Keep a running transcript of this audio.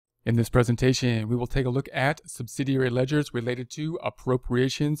In this presentation, we will take a look at subsidiary ledgers related to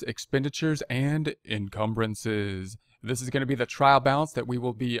appropriations, expenditures, and encumbrances. This is going to be the trial balance that we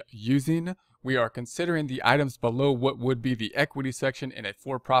will be using. We are considering the items below what would be the equity section in a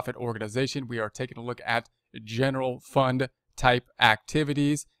for-profit organization. We are taking a look at general fund type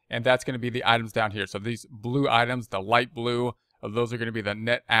activities, and that's going to be the items down here. So these blue items, the light blue, those are going to be the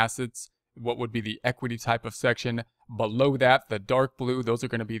net assets, what would be the equity type of section. Below that, the dark blue, those are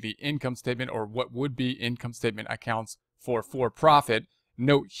going to be the income statement, or what would be income statement accounts for-profit.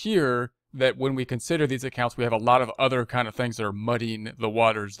 Note here that when we consider these accounts, we have a lot of other kind of things that are muddying the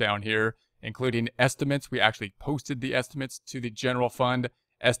waters down here, including estimates. We actually posted the estimates to the general fund,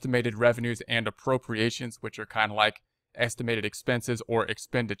 estimated revenues, and appropriations, which are kind of like estimated expenses or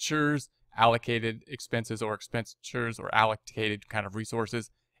expenditures, allocated expenses or expenditures, or allocated kind of resources.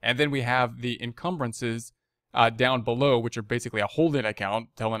 And then we have the encumbrances down below, which are basically a holding account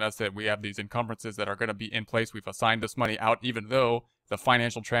telling us that we have these encumbrances that are going to be in place. We've assigned this money out even though the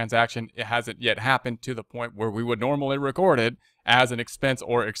financial transaction, it hasn't yet happened to the point where we would normally record it as an expense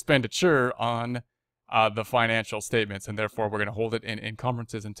or expenditure on the financial statements, and therefore we're going to hold it in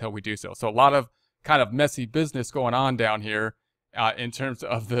encumbrances until we do so. So a lot of kind of messy business going on down here in terms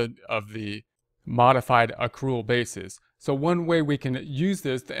of the modified accrual basis. So one way we can use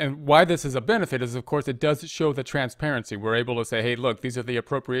this, and why this is a benefit, is of course it does show the transparency. We're able to say, hey, look, these are the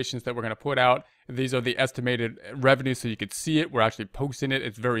appropriations that we're going to put out. These are the estimated revenues, so you could see it. We're actually posting it.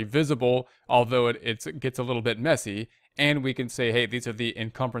 It's very visible, although it gets a little bit messy. And we can say, hey, these are the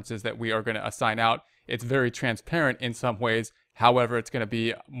encumbrances that we are going to assign out. It's very transparent in some ways. However, it's going to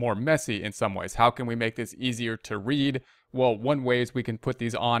be more messy in some ways. How can we make this easier to read? Well, one way is we can put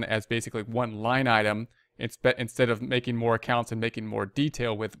these on as basically one line item instead of making more accounts and making more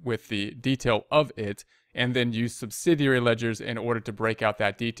detail with the detail of it, and then use subsidiary ledgers in order to break out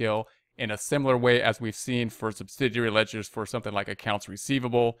that detail in a similar way as we've seen for subsidiary ledgers for something like accounts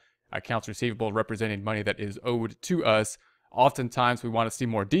receivable representing money that is owed to us. Oftentimes we want to see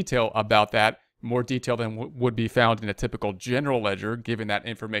more detail about that, more detail than would be found in a typical general ledger, given that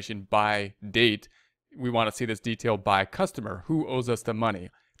information by date. We want to see this detail by customer, who owes us the money.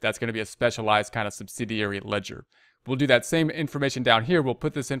 That's going to be a specialized kind of subsidiary ledger. We'll do that same information down here. We'll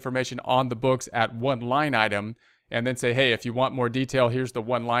put this information on the books at one line item and then say, hey, if you want more detail, here's the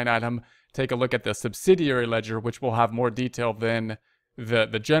one line item. Take a look at the subsidiary ledger, which will have more detail than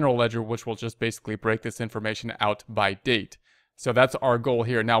the general ledger, which will just basically break this information out by date. So that's our goal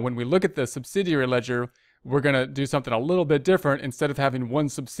here. Now, when we look at the subsidiary ledger, we're going to do something a little bit different. Instead of having one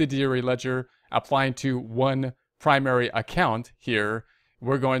subsidiary ledger applying to one primary account here,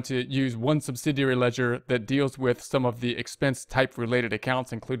 we're going to use one subsidiary ledger that deals with some of the expense type related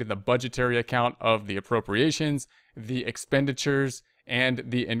accounts, including the budgetary account of the appropriations, the expenditures, and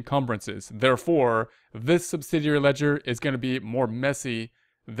the encumbrances. Therefore, this subsidiary ledger is going to be more messy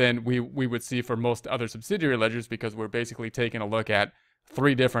than we would see for most other subsidiary ledgers, because we're basically taking a look at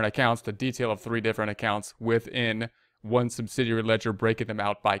three different accounts, the detail of three different accounts within one subsidiary ledger, breaking them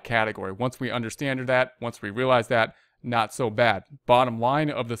out by category. Once we understand that, once we realize that, not so bad. Bottom line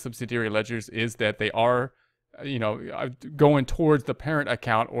of the subsidiary ledgers is that they are, going towards the parent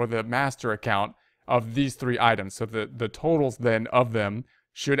account or the master account of these three items. So the totals then of them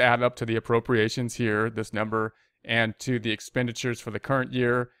should add up to the appropriations here, this number, and to the expenditures for the current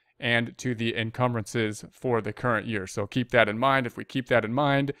year, and to the encumbrances for the current year. So keep that in mind. If we keep that in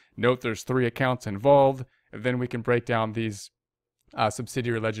mind, note there's three accounts involved, then we can break down these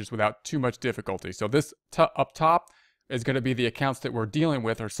subsidiary ledgers without too much difficulty. So this up top is going to be the accounts that we're dealing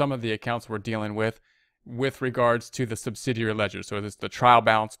with, or some of the accounts we're dealing with regards to the subsidiary ledger. So this is the trial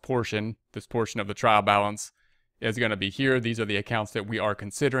balance portion. This portion of the trial balance is going to be here. These are the accounts that we are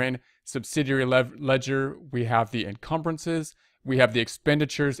considering. Subsidiary ledger, we have the encumbrances, we have the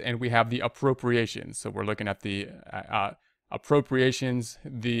expenditures, and we have the appropriations. So we're looking at the appropriations,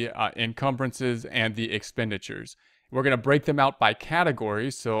 the encumbrances, and the expenditures. We're going to break them out by category.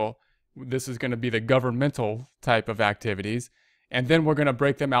 So this is going to be the governmental type of activities. And then we're going to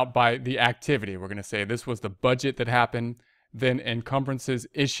break them out by the activity. We're going to say this was the budget that happened, then encumbrances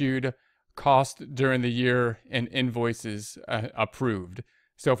issued, cost during the year, and invoices approved.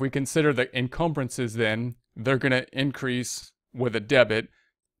 So if we consider the encumbrances, then they're going to increase with a debit,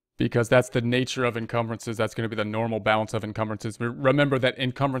 because that's the nature of encumbrances. That's going to be the normal balance of encumbrances. Remember that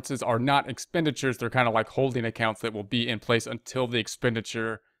encumbrances are not expenditures. They're kind of like holding accounts that will be in place until the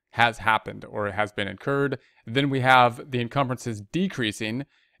expenditure has happened or it has been incurred. Then we have the encumbrances decreasing.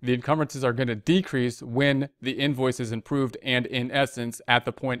 The encumbrances are going to decrease when the invoice is approved, and in essence at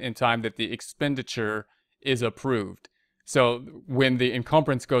the point in time that the expenditure is approved. So when the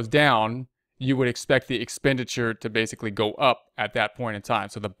encumbrance goes down, you would expect the expenditure to basically go up at that point in time.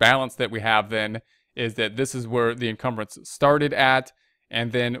 So the balance that we have then is that this is where the encumbrance started at,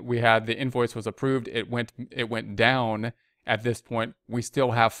 and then we had the invoice was approved. It went down at this point. We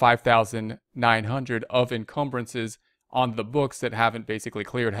still have 5,900 of encumbrances on the books that haven't basically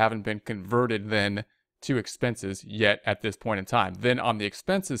cleared, haven't been converted then to expenses yet at this point in time. Then on the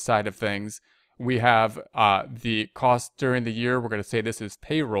expenses side of things, we have the cost during the year. We're going to say this is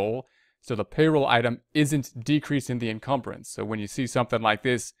payroll. So the payroll item isn't decreasing the encumbrance. So when you see something like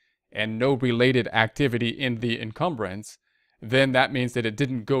this and no related activity in the encumbrance, then that means that it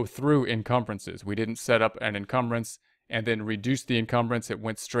didn't go through encumbrances. We didn't set up an encumbrance and then reduce the encumbrance. It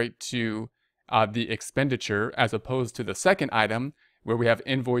went straight to the expenditure, as opposed to the second item where we have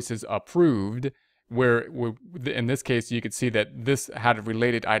invoices approved, where in this case, you could see that this had a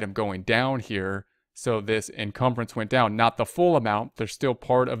related item going down here. So this encumbrance went down, not the full amount. There's still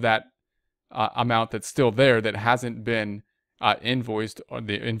part of that amount that's still there that hasn't been invoiced, or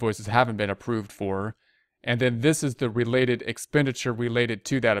the invoices haven't been approved for. And then this is the related expenditure related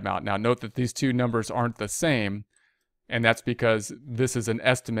to that amount. Now note that these two numbers aren't the same, and that's because this is an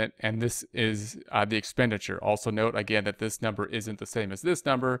estimate and this is the expenditure. Also note again that this number isn't the same as this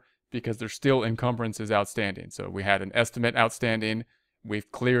number because there's still encumbrances outstanding. So we had an estimate outstanding.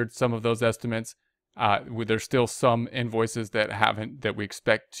 We've cleared some of those estimates. There's still some invoices that we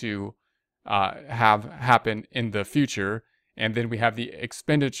expect to have happen in the future. And then we have the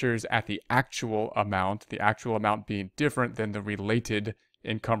expenditures at the actual amount being different than the related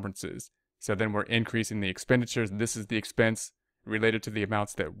encumbrances. So then we're increasing the expenditures. This is the expense related to the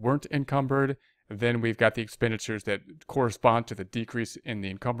amounts that weren't encumbered. Then we've got the expenditures that correspond to the decrease in the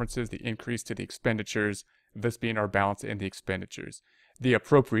encumbrances, the increase to the expenditures, this being our balance in the expenditures. The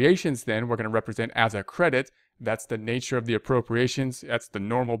appropriations then we're going to represent as a credit. That's the nature of the appropriations. That's the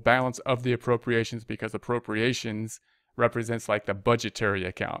normal balance of the appropriations, because appropriations represents like the budgetary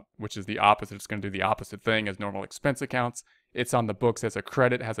account, which is the opposite. It's going to do the opposite thing as normal expense accounts. It's on the books as a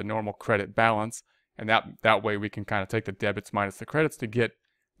credit, has a normal credit balance, and that way we can kind of take the debits minus the credits to get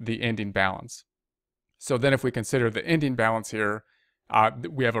the ending balance. So then if we consider the ending balance here,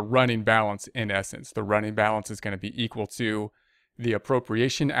 we have a running balance in essence. The running balance is going to be equal to the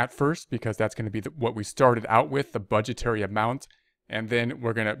appropriation at first, because that's going to be what we started out with, the budgetary amount. And then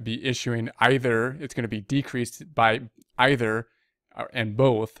we're going to be issuing either, it's going to be decreased by either and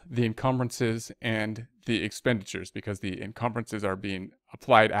both the encumbrances and the expenditures, because the encumbrances are being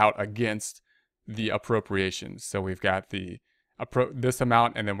applied out against the appropriations. So we've got this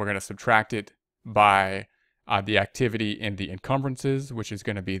amount, and then we're going to subtract it by the activity in the encumbrances, which is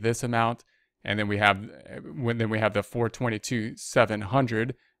going to be this amount. And then we have the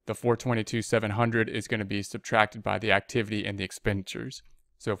 422,700. The 422,700 is going to be subtracted by the activity and the expenditures.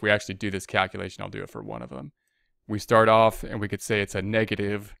 So if we actually do this calculation, I'll do it for one of them. We start off and we could say it's a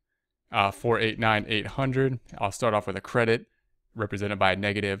negative 489,800. I'll start off with a credit represented by a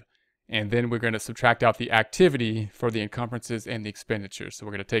negative. And then we're going to subtract out the activity for the encumbrances and the expenditures. So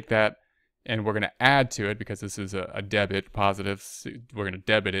we're going to take that and we're going to add to it, because this is a debit, positive. We're going to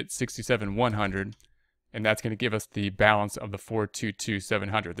debit it 67,100. And that's going to give us the balance of the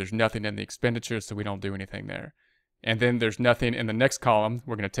 422,700. There's nothing in the expenditures, so we don't do anything there. And then there's nothing in the next column.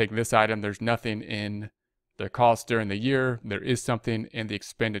 We're going to take this item. There's nothing in the cost during the year. There is something in the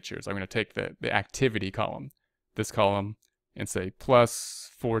expenditures. I'm going to take the activity column, this column, and say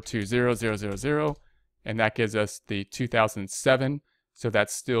plus 420,000. And that gives us the 2007. So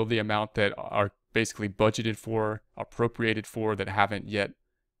that's still the amount that are basically budgeted for, appropriated for, that haven't yet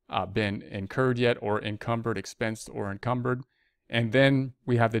been incurred yet, or encumbered, expensed, or encumbered. And then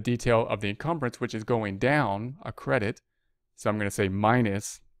we have the detail of the encumbrance, which is going down, a credit. So I'm going to say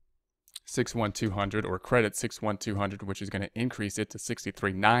minus 61,200, or credit 61,200, which is going to increase it to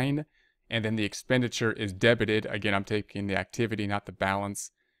 63,900. And then the expenditure is debited. Again, I'm taking the activity, not the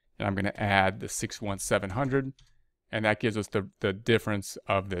balance. And I'm going to add the 61,700. And that gives us the difference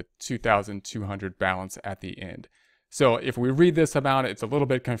of the 2,200 balance at the end. So if we read this amount, it's a little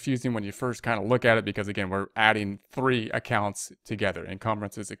bit confusing when you first kind of look at it, because again, we're adding three accounts together: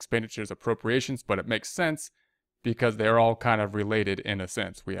 encumbrances, expenditures, appropriations, but it makes sense because they're all kind of related in a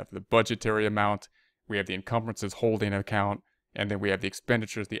sense. We have the budgetary amount, we have the encumbrances holding account, and then we have the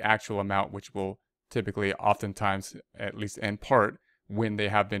expenditures, the actual amount, which will typically, oftentimes, at least in part, when they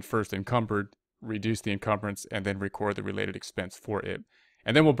have been first encumbered, reduce the encumbrance and then record the related expense for it.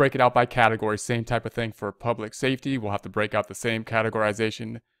 And then we'll break it out by category. Same type of thing for public safety. We'll have to break out the same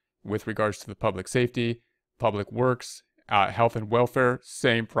categorization with regards to the public safety, public works, Health and welfare,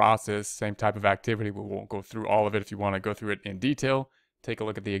 same process, same type of activity. We won't go through all of it. If you want to go through it in detail, take a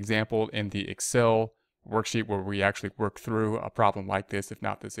look at the example in the Excel worksheet where we actually work through a problem like this, if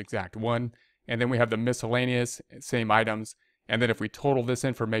not this exact one. And then we have the miscellaneous, same items. And then if we total this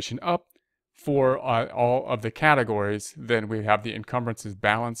information up for all of the categories, then we have the encumbrances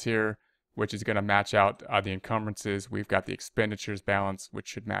balance here, which is going to match out the encumbrances. We've got the expenditures balance, which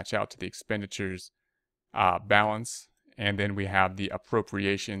should match out to the expenditures balance. And then we have the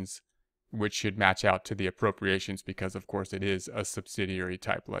appropriations, which should match out to the appropriations because, of course, it is a subsidiary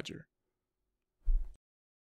type ledger.